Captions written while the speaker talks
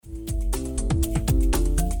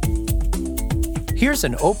Here's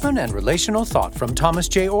an open and relational thought from Thomas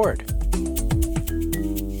J. Oord.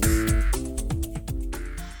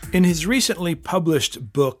 In his recently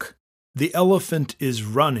published book, The Elephant is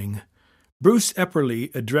Running, Bruce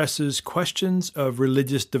Epperly addresses questions of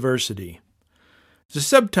religious diversity. The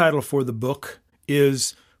subtitle for the book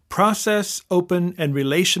is Process, Open, and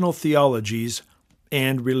Relational Theologies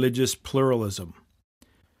and Religious Pluralism.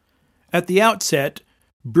 At the outset,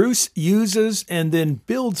 Bruce uses and then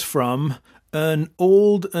builds from an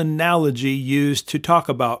old analogy used to talk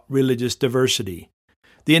about religious diversity.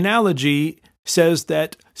 The analogy says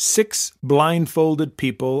that 6 blindfolded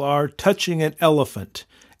people are touching an elephant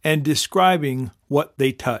and describing what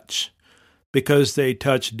they touch. Because they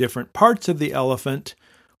touch different parts of the elephant,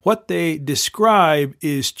 what they describe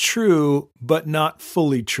is true but not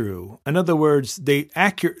fully true. In other words, they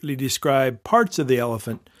accurately describe parts of the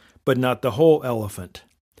elephant but not the whole elephant.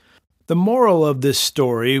 The moral of this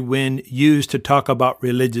story, when used to talk about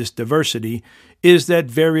religious diversity, is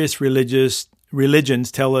that various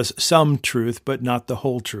religions tell us some truth, but not the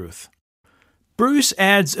whole truth. Bruce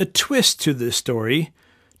adds a twist to this story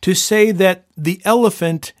to say that the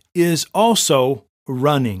elephant is also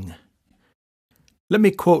running. Let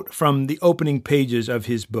me quote from the opening pages of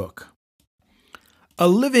his book. A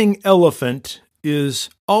living elephant is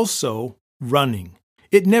also running.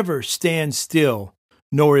 It never stands still,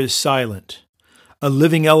 nor is silent. A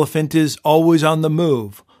living elephant is always on the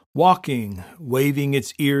move, walking, waving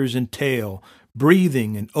its ears and tail,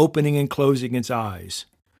 breathing and opening and closing its eyes.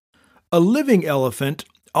 A living elephant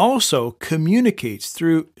also communicates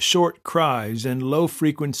through short cries and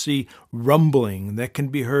low-frequency rumbling that can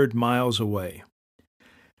be heard miles away.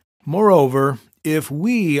 Moreover, if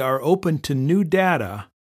we are open to new data,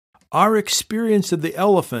 our experience of the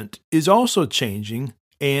elephant is also changing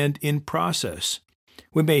and in process.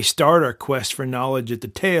 We may start our quest for knowledge at the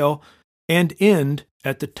tail and end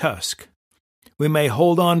at the tusk. We may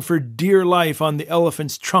hold on for dear life on the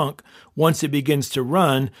elephant's trunk once it begins to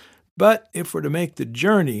run, but if we're to make the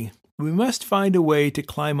journey, we must find a way to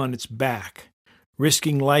climb on its back,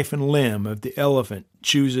 risking life and limb if the elephant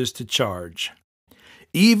chooses to charge.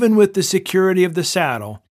 Even with the security of the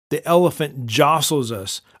saddle, the elephant jostles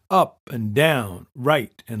us up and down,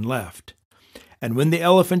 right and left. And when the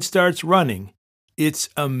elephant starts running, its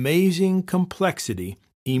amazing complexity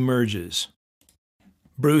emerges.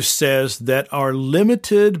 Bruce says that our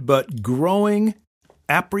limited but growing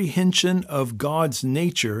apprehension of God's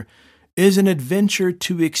nature is an adventure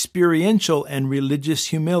to experiential and religious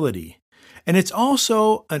humility, and it's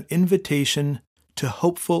also an invitation to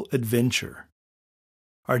hopeful adventure.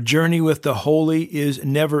 Our journey with the holy is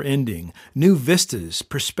never-ending. New vistas,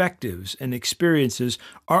 perspectives, and experiences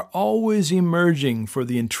are always emerging for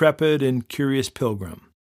the intrepid and curious pilgrim.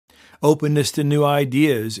 Openness to new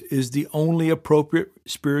ideas is the only appropriate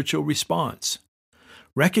spiritual response.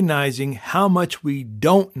 Recognizing how much we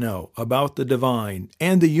don't know about the divine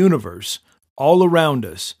and the universe all around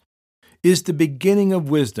us is the beginning of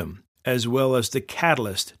wisdom as well as the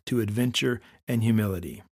catalyst to adventure and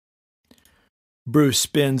humility. Bruce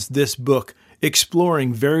spends this book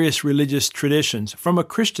exploring various religious traditions from a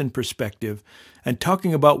Christian perspective and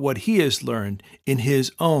talking about what he has learned in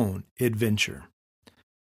his own adventure.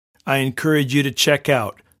 I encourage you to check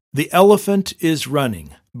out The Elephant is Running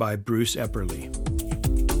by Bruce Epperly.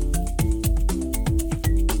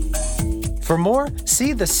 For more,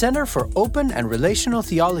 see the Center for Open and Relational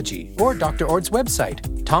Theology or Dr. Oord's website,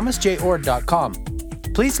 thomasjoord.com.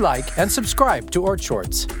 Please like and subscribe to Oord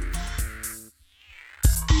Shorts.